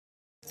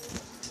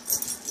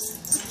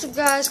What's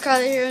up guys,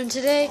 Kyler here, and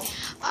today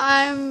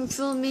I'm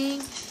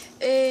filming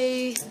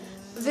a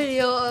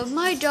video of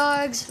my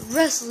dogs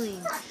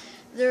wrestling.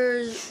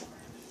 There's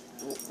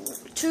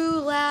 2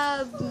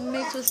 lab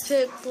mixed with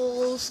pit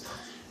bulls,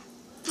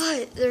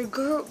 but they're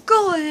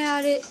going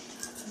at it.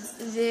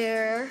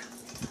 There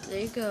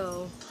they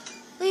go.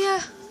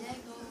 Leah,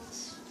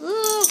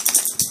 Lulu,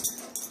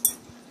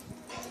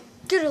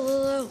 get her,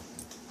 Lulu.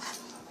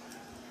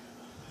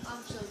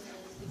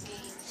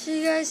 So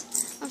you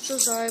guys, I'm so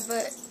sorry,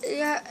 but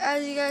yeah,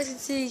 as you guys can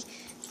see,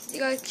 you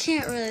guys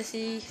can't really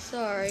see.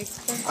 Sorry.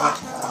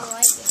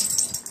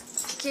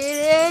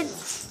 Get in.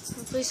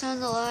 Please turn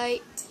the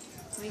light.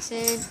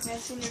 Mason.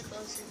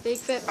 Big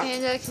fat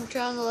panda can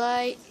turn on the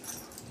light.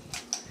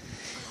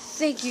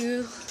 Thank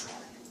you.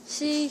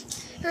 See,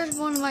 here's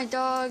one of my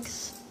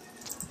dogs.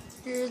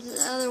 Here's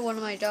another one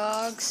of my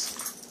dogs.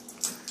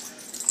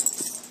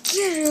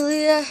 Get her,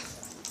 Leah.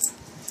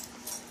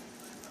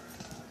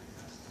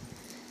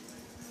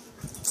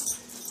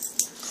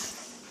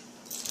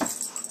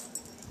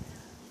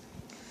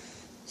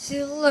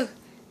 See, look,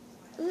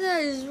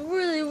 that is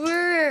really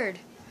weird.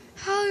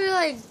 How do you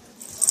like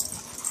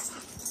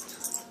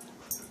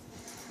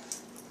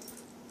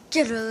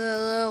get her,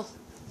 Lulu?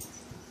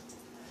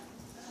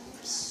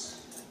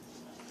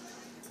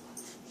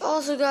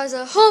 Also, guys,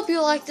 I hope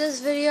you like this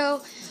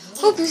video.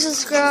 Hope you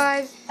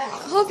subscribe.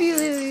 Hope you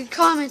leave a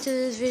comment to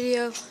this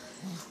video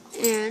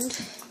and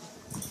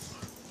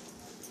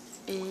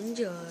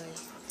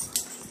enjoy.